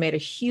CDC made a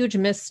huge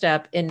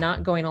misstep in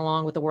not going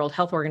along with the World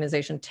Health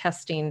Organization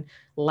testing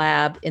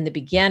lab in the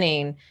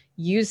beginning,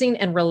 using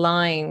and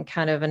relying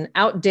kind of an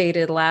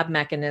outdated lab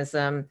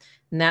mechanism,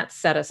 and that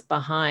set us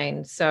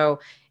behind. So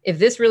if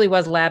this really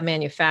was lab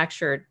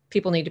manufactured,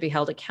 people need to be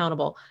held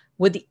accountable.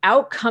 Would the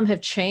outcome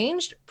have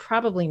changed?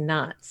 Probably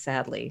not,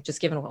 sadly,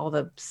 just given all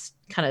the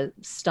kind of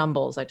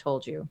stumbles I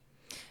told you.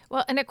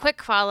 Well, and a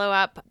quick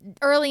follow-up.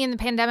 Early in the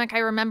pandemic, I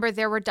remember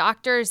there were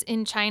doctors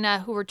in China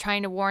who were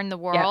trying to warn the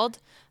world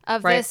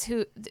of this,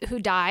 who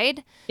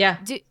died. Yeah.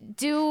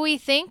 Do we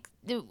think,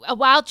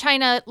 while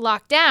China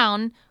locked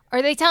down,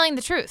 are they telling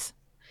the truth?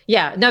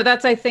 Yeah, no,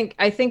 I think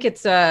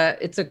it's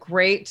a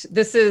great,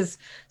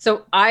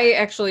 so I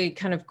actually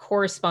kind of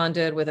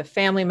corresponded with a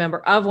family member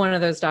of one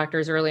of those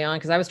doctors early on,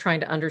 because I was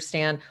trying to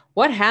understand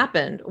what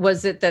happened.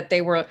 Was it that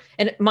they were,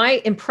 and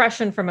my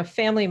impression from a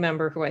family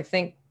member who I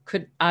think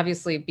could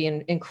obviously be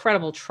in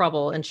incredible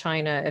trouble in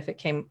China if it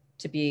came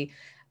to be,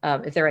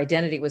 if their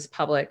identity was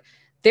public,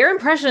 their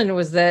impression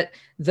was that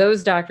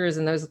those doctors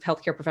and those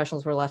healthcare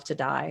professionals were left to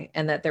die,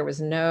 and that there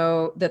was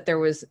no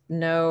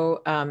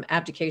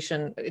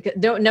abdication,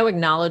 no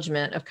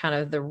acknowledgement of kind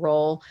of the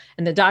role.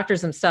 And the doctors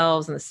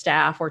themselves and the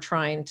staff were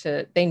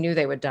they knew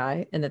they would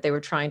die, and that they were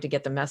trying to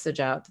get the message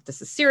out that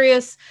this is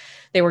serious.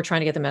 They were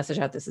trying to get the message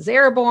out this is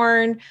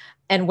airborne.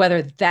 And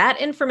whether that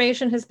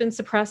information has been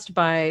suppressed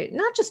by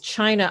not just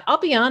China, I'll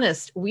be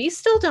honest, we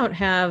still don't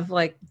have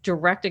like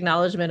direct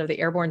acknowledgement of the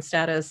airborne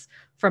status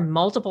from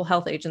multiple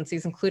health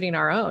agencies, including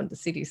our own, the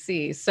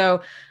CDC.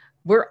 So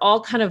we're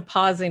all kind of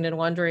pausing and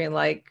wondering,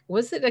 like,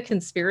 was it a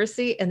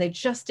conspiracy and they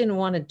just didn't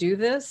want to do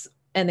this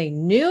and they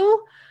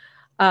knew?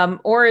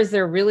 Or is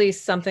there really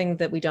something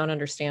that we don't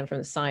understand from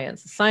the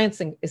science? The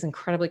science is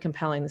incredibly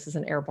compelling. This is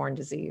an airborne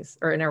disease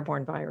or an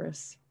airborne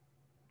virus.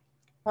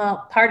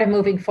 Well, part of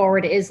moving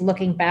forward is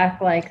looking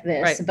back like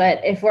this, Right.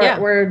 but if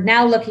we're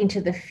now looking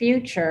to the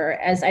future,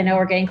 as I know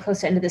we're getting close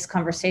to the end of this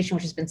conversation,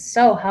 which has been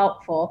so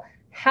helpful,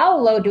 how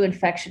low do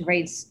infection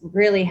rates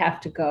really have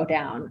to go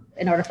down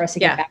in order for us to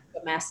get back to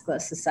a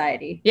maskless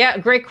society? Yeah,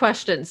 great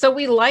question. So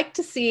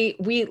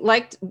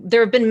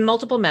there have been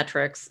multiple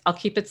metrics. I'll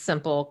keep it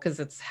simple because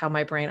it's how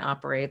my brain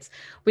operates.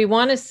 We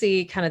want to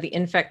see kind of the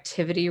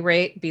infectivity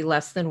rate be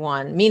less than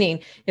 1,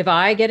 meaning if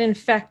I get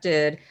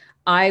infected,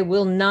 I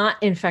will not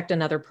infect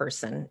another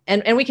person.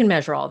 And we can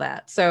measure all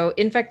that. So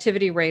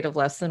infectivity rate of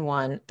less than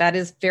 1, that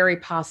is very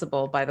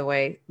possible, by the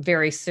way,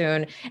 very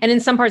soon. And in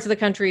some parts of the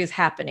country is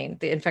happening.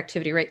 The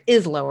infectivity rate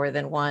is lower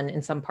than 1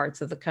 in some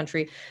parts of the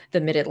country,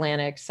 the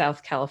mid-Atlantic,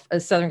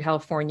 Southern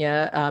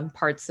California,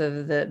 parts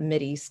of the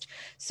Mideast.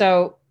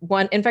 So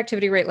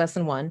infectivity rate less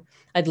than 1.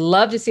 I'd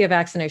love to see a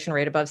vaccination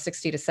rate above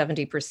 60 to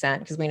 70%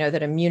 because we know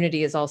that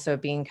immunity is also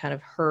being kind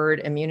of herd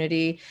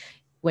immunity.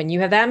 When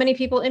you have that many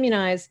people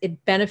immunized,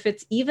 it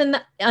benefits even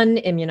the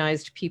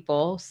unimmunized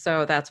people.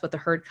 So that's what the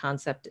herd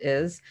concept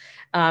is.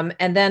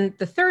 And then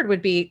the third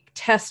would be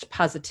test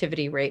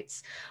positivity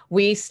rates.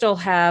 We still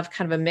have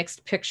kind of a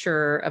mixed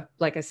picture of,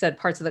 like I said,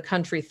 parts of the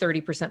country,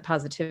 30%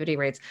 positivity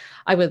rates.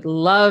 I would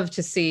love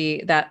to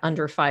see that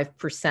under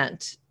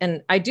 5%.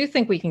 And I do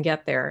think we can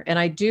get there. And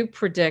I do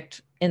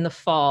predict in the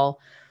fall,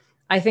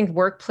 I think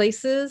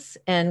workplaces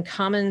and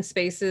common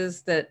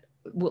spaces that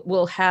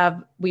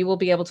we will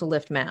be able to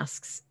lift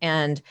masks,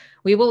 and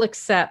we will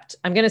accept,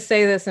 I'm going to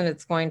say this and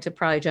it's going to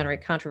probably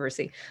generate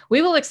controversy.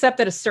 We will accept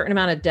that a certain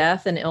amount of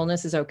death and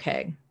illness is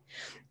okay.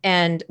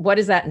 And what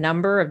is that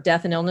number of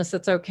death and illness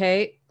that's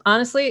okay?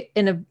 Honestly,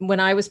 when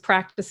I was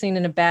practicing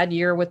in a bad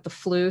year with the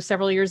flu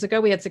several years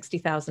ago, we had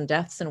 60,000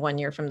 deaths in 1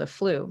 year from the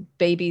flu,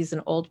 babies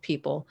and old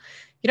people.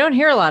 You don't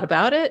hear a lot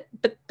about it,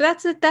 but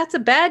that's a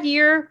bad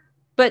year.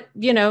 But,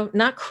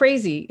 not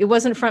crazy. It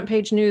wasn't front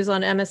page news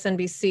on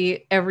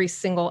MSNBC every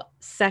single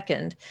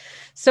second.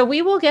 So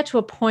we will get to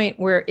a point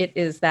where it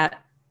is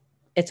that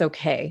it's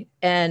okay.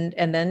 And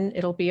then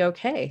it'll be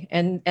okay.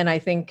 And I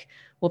think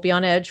we'll be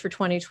on edge for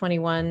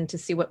 2021 to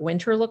see what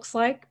winter looks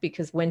like,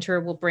 because winter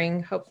will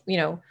bring hope.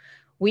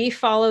 We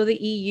follow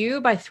the EU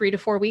by 3 to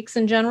 4 weeks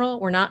in general.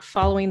 We're not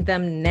following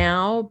them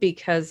now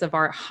because of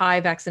our high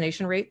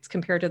vaccination rates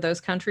compared to those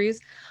countries.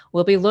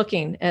 We'll be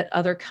looking at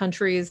other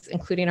countries,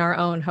 including our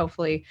own,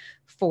 hopefully,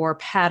 for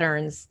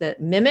patterns that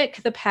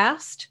mimic the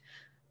past,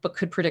 but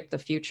could predict the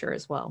future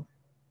as well.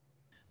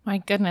 My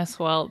goodness.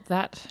 Well,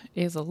 that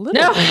is a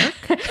little work.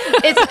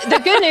 It's the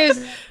good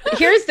news.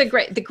 Here's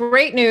the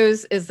great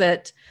news is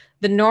that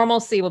the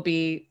normalcy will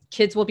be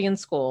kids will be in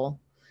school.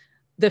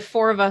 The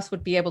 4 of us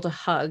would be able to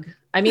hug.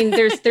 I mean,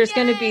 there's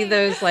going to be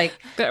those like,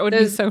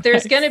 there's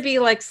going to be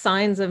like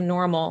signs of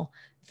normal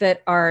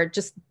that are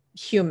just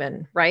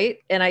human. Right.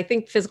 And I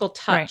think physical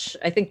touch,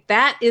 I think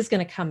that is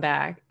going to come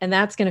back, and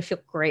that's going to feel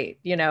great.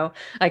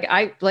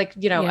 I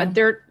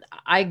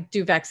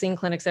do vaccine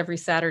clinics every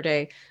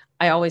Saturday.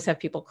 I always have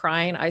people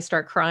crying. I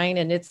start crying,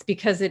 and it's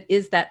because it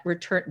is that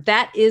return.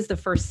 That is the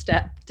first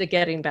step to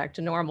getting back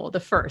to normal, the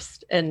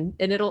first, and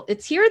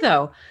it's here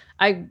though.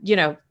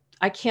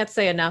 I can't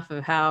say enough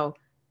of how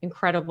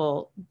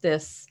incredible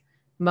this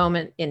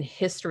moment in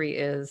history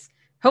is.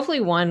 Hopefully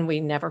one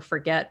we never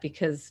forget,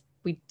 because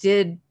we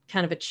did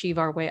kind of achieve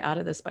our way out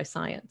of this by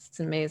science. It's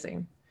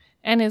amazing.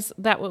 And is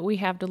that what we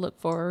have to look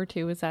forward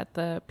to? Is that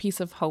the piece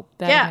of hope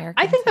that Americans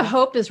I think have? the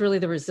hope is really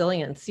the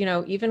resilience,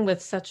 even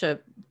with such a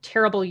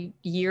terrible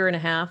year and a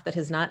half that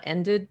has not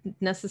ended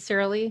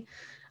necessarily.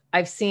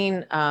 I've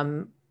seen,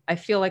 I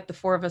feel like the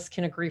 4 of us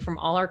can agree from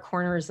all our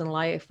corners in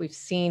life. We've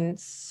seen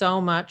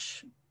so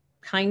much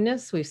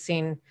kindness. We've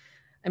seen,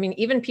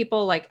 even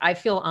people like, I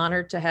feel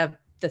honored to have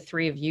the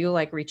 3 of you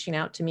like reaching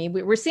out to me.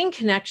 We're seeing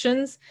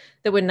connections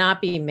that would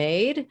not be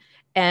made.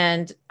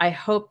 And I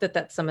hope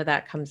that some of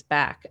that comes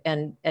back.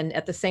 And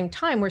at the same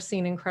time, we're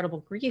seeing incredible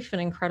grief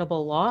and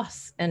incredible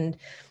loss. And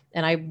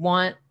I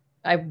want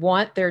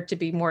there to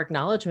be more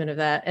acknowledgement of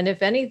that. And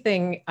if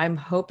anything, I'm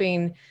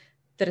hoping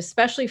that,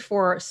 especially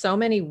for so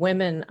many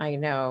women I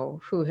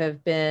know who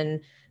have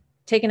been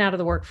taken out of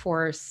the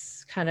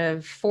workforce, kind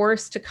of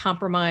forced to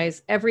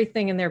compromise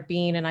everything in their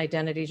being and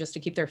identity just to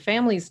keep their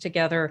families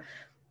together,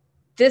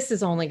 this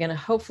is only going to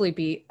hopefully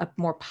be a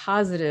more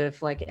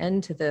positive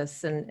end to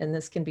this. And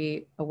this can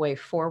be a way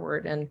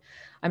forward. And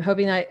I'm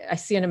hoping I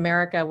see an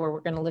America where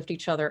we're going to lift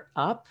each other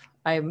up.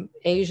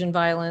 Asian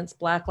violence,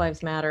 Black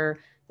Lives Matter,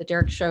 the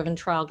Derek Chauvin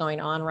trial going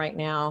on right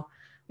now.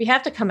 We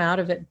have to come out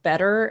of it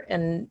better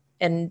and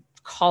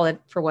call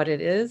it for what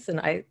it is.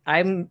 And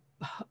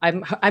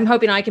I'm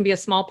hoping I can be a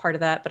small part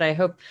of that, but I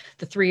hope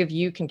the 3 of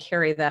you can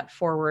carry that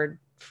forward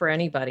for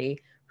anybody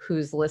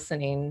who's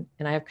listening.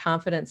 And I have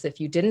confidence if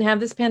you didn't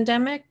have this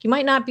pandemic, you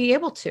might not be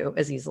able to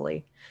as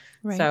easily.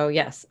 Right. So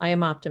yes, I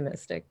am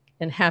optimistic.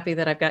 and happy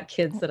that I've got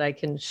kids that I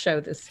can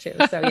show this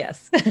to. So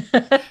yes.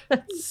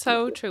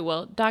 So true.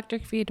 Well, Dr.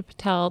 Kavita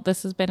Patel,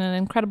 this has been an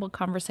incredible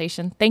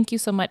conversation. Thank you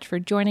so much for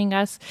joining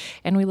us,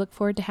 and we look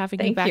forward to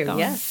having you back on.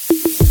 Yes.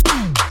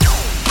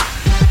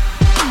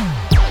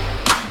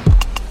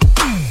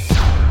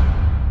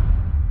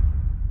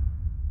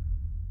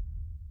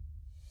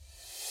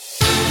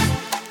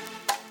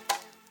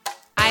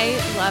 I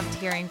loved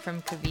hearing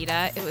from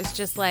Kavita. It was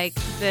just like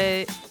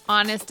the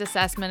honest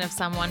assessment of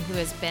someone who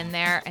has been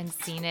there and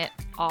seen it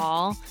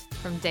all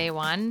from day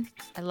one.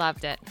 I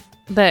loved it.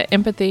 The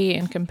empathy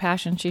and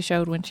compassion she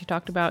showed when she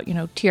talked about,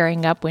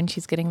 tearing up when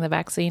she's getting the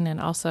vaccine, and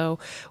also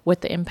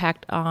what the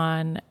impact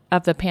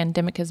of the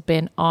pandemic has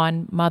been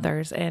on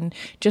mothers, and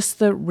just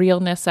the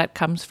realness that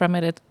comes from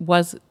it. It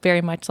was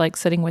very much like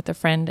sitting with a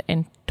friend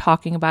and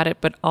talking about it,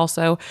 but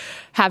also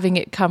having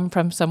it come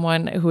from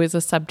someone who is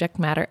a subject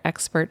matter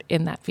expert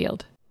in that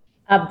field.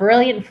 A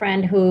brilliant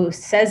friend who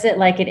says it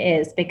like it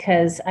is,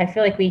 because I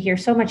feel like we hear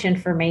so much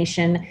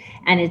information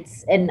and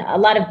it's in a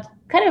lot of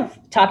kind of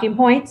talking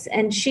points,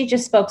 and she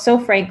just spoke so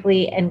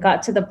frankly and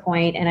got to the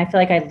point, and I feel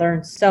like I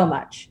learned so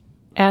much.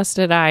 As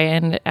did I.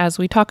 And as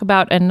we talk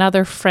about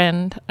another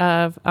friend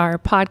of our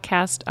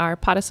podcast, our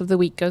Potus of the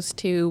Week goes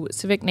to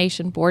Civic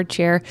Nation Board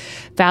Chair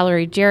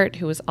Valerie Jarrett,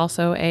 who was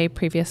also a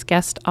previous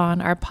guest on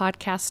our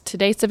podcast.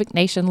 Today, Civic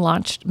Nation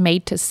launched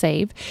Made to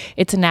Save.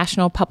 It's a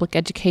national public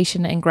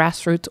education and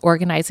grassroots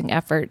organizing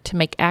effort to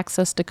make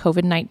access to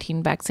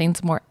COVID-19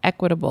 vaccines more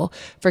equitable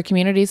for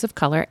communities of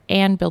color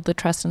and build the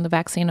trust in the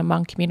vaccine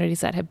among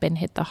communities that have been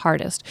hit the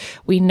hardest.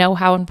 We know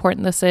how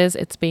important this is.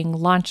 It's being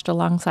launched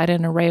alongside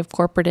an array of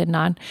corporate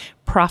and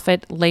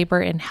non-profit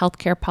labor and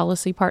healthcare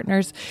policy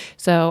partners.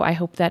 So I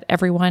hope that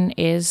everyone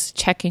is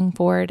checking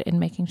for it and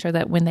making sure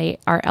that when they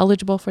are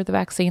eligible for the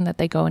vaccine, that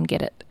they go and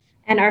get it.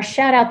 And our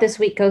shout out this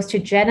week goes to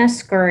Jenna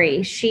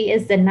Scurry. She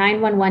is the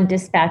 911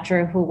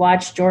 dispatcher who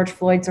watched George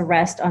Floyd's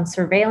arrest on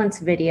surveillance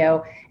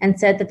video and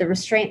said that the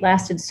restraint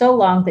lasted so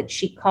long that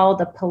she called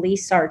a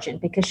police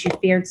sergeant because she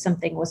feared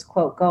something was,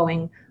 quote,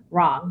 going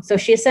wrong. So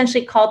she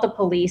essentially called the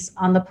police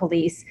on the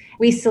police.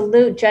 We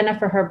salute Jenna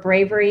for her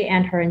bravery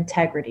and her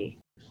integrity.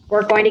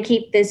 We're going to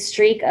keep this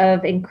streak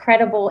of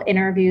incredible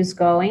interviews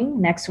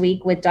going next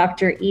week with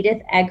Dr.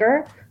 Edith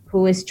Egger,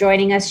 who is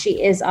joining us.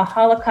 She is a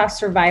Holocaust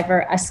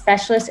survivor, a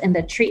specialist in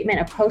the treatment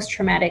of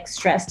post-traumatic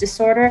stress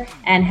disorder,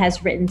 and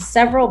has written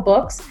several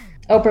books.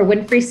 Oprah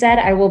Winfrey said,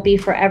 "I will be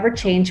forever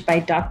changed by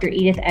Dr.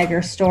 Edith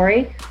Egger's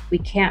story." We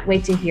can't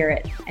wait to hear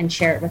it and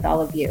share it with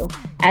all of you.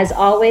 As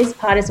always,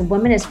 Pod as a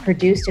Woman is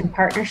produced in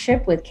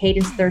partnership with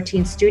Cadence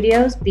 13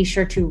 Studios. Be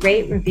sure to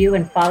rate, review,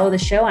 and follow the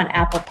show on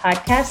Apple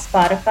Podcasts,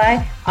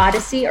 Spotify,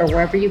 Odyssey, or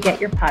wherever you get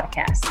your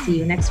podcasts. See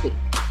you next week.